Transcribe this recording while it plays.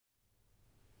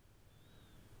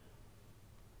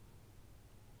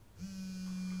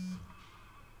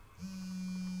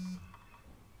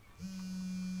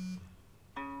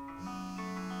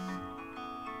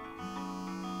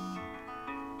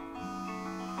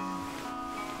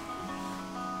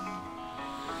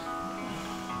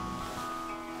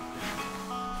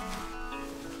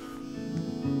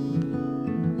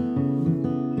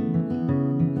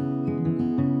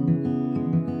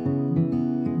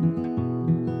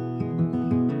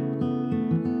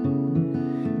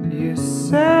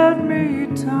sat me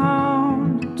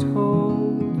down and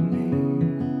told me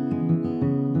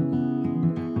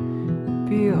it'd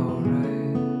be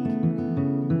alright.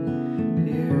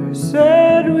 You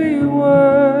said we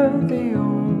were the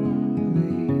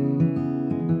only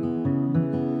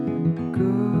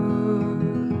good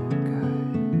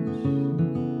guys,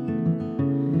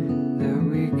 that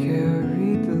we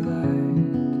carried the light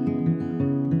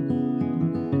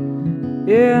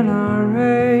in our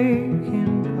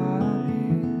aching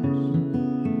bodies,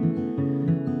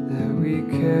 that we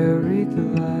carried the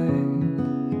light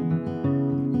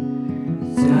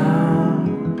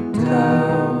down,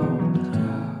 down,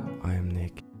 down. I am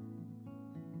Nick,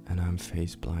 and I'm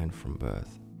face blind from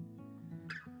birth.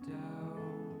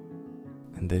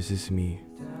 And this is me,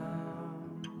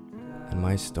 and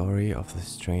my story of the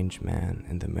strange man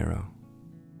in the mirror.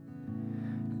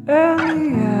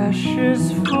 And the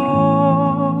ashes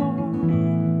fall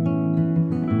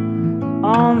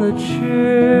on the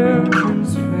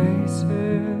children's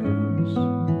faces,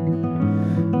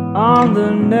 on the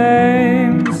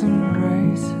names and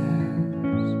races.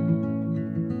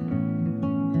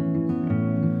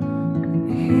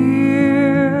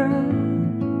 Here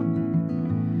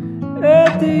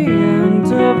at the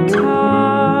end of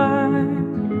time,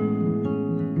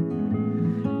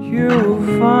 you'll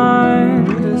find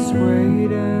us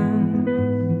waiting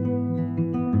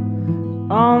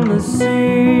on the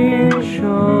seashore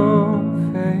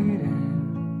fading.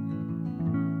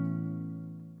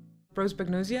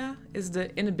 Prosopagnosia is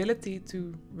the inability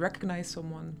to recognize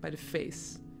someone by the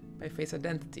face, by face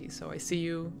identity. So I see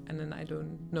you and then I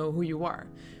don't know who you are.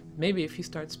 Maybe if you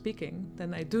start speaking,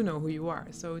 then I do know who you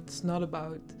are. So it's not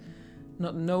about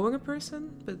not knowing a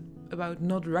person, but about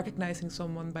not recognizing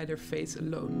someone by their face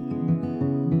alone.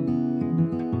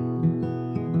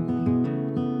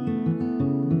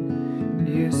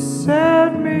 You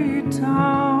sat me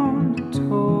down and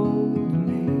told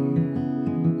me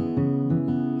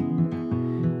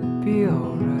it'd be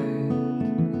alright.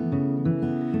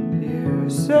 You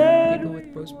said People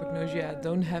with prosopagnosia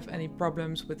don't have any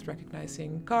problems with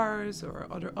recognizing cars or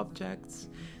other objects.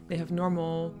 They have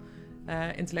normal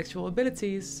intellectual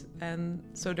abilities, and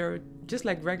so they're just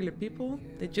like regular people.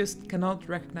 They just cannot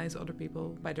recognize other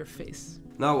people by their face.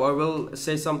 Now I will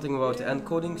say something about the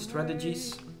encoding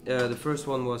strategies. The first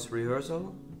one was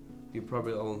rehearsal. You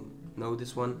probably all know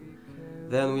this one.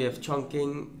 Then we have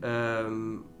chunking,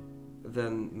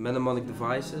 then mnemonic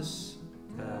devices,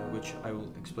 which I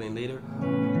will explain later.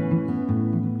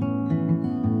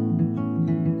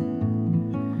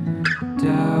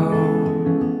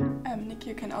 Nick,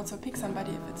 you can also pick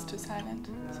somebody if it's too silent,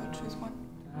 so choose one.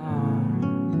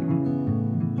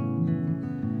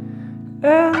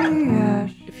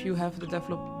 If you have the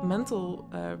developmental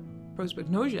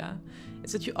prosopagnosia,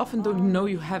 it's that you often don't know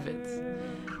you have it.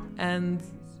 And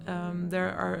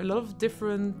there are a lot of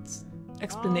different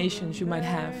explanations you might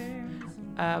have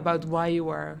about why you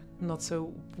are not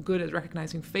so good at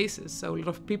recognizing faces. So a lot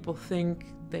of people think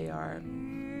they are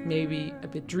maybe a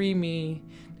bit dreamy,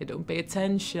 they don't pay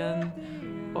attention,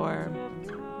 or,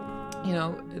 you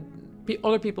know,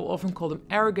 other people often call them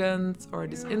arrogant or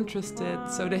disinterested.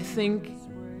 So they think,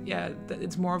 yeah, that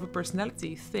it's more of a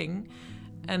personality thing.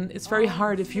 And it's very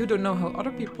hard if you don't know how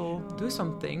other people do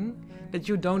something that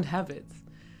you don't have it.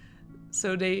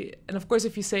 So and of course,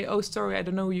 if you say, oh, sorry, I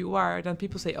don't know who you are, then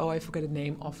people say, oh, I forget a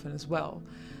name often as well.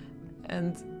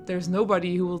 And there's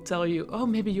nobody who will tell you, oh,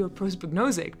 maybe you're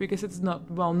prosopagnosic, because it's not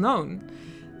well known.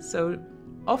 So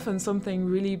often something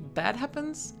really bad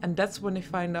happens, and that's when they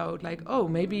find out, like, oh,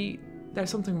 maybe there's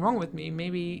something wrong with me.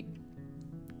 Maybe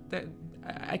that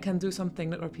I can do something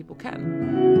that other people can.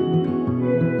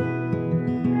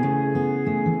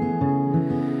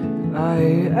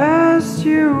 I asked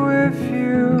you if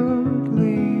you'd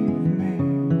leave me.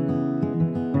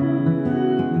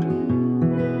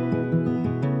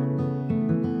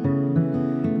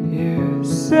 You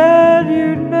said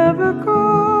you'd never go.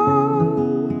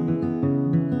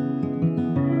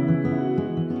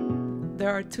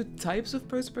 There are two types of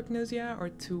prosopagnosia, or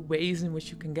two ways in which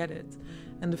you can get it.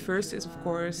 And the first is, of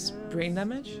course, brain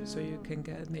damage. So you can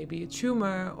get maybe a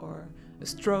tumor or a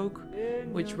stroke,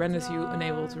 which renders you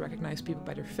unable to recognize people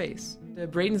by their face. The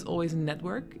brain is always a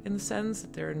network, in the sense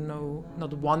that there are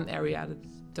not one area that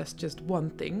does just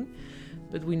one thing.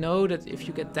 But we know that if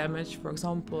you get damage, for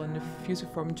example, in the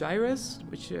fusiform gyrus,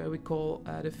 which we call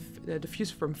the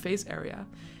fusiform face area,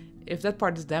 if that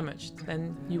part is damaged,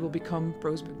 then you will become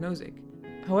prosopagnosic.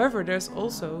 However, there's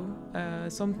also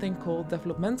something called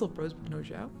developmental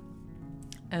prosopagnosia.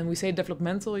 And we say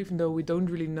developmental even though we don't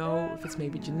really know if it's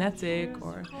maybe genetic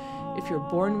or if you're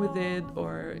born with it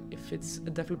or if it's a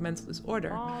developmental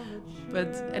disorder.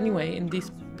 But anyway, in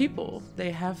these people,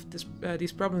 they have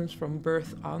these problems from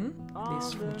birth on, at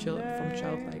least from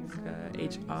childlike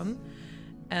age on.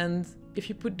 And if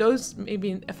you put those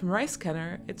maybe in an fMRI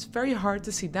scanner, it's very hard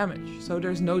to see damage. So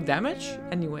there's no damage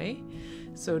anyway.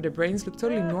 So their brains look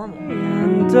totally normal.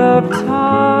 End of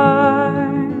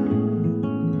time,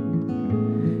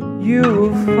 you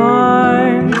will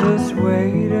find us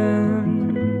waiting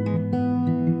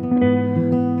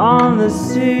on the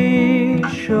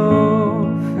seashore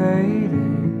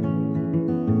fading.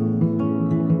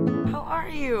 How are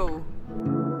you?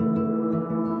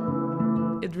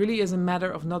 It really is a matter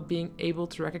of not being able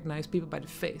to recognize people by the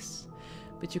face.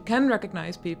 But you can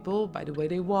recognize people by the way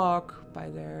they walk, by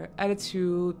their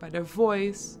attitude, by their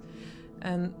voice.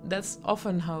 And that's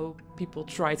often how people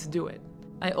try to do it.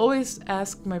 I always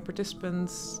ask my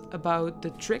participants about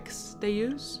the tricks they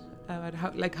use.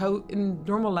 How in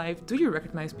normal life do you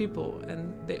recognize people?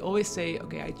 And they always say,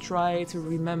 okay, I try to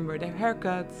remember their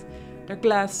haircut, their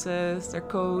glasses, their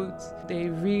coat. They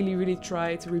really, really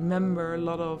try to remember a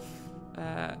lot of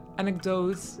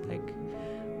anecdotes, like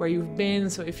where you've been.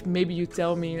 So if maybe you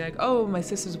tell me like, oh, my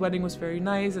sister's wedding was very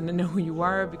nice, and they know who you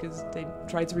are because they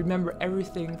try to remember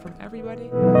everything from everybody.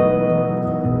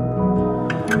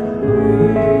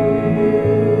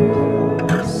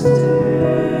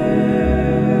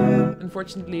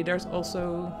 Unfortunately, there's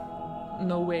also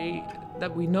no way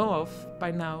that we know of by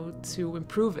now to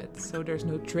improve it. So there's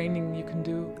no training you can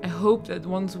do. I hope that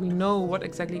once we know what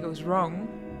exactly goes wrong,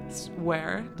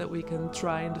 where, that we can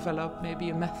try and develop maybe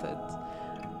a method.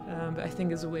 But I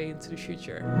think it's a way into the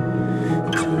future.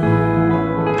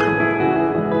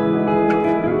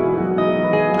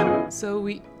 So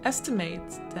we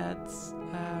estimate that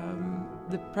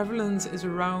the prevalence is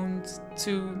around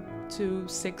 2 to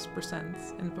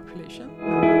 6% in the population.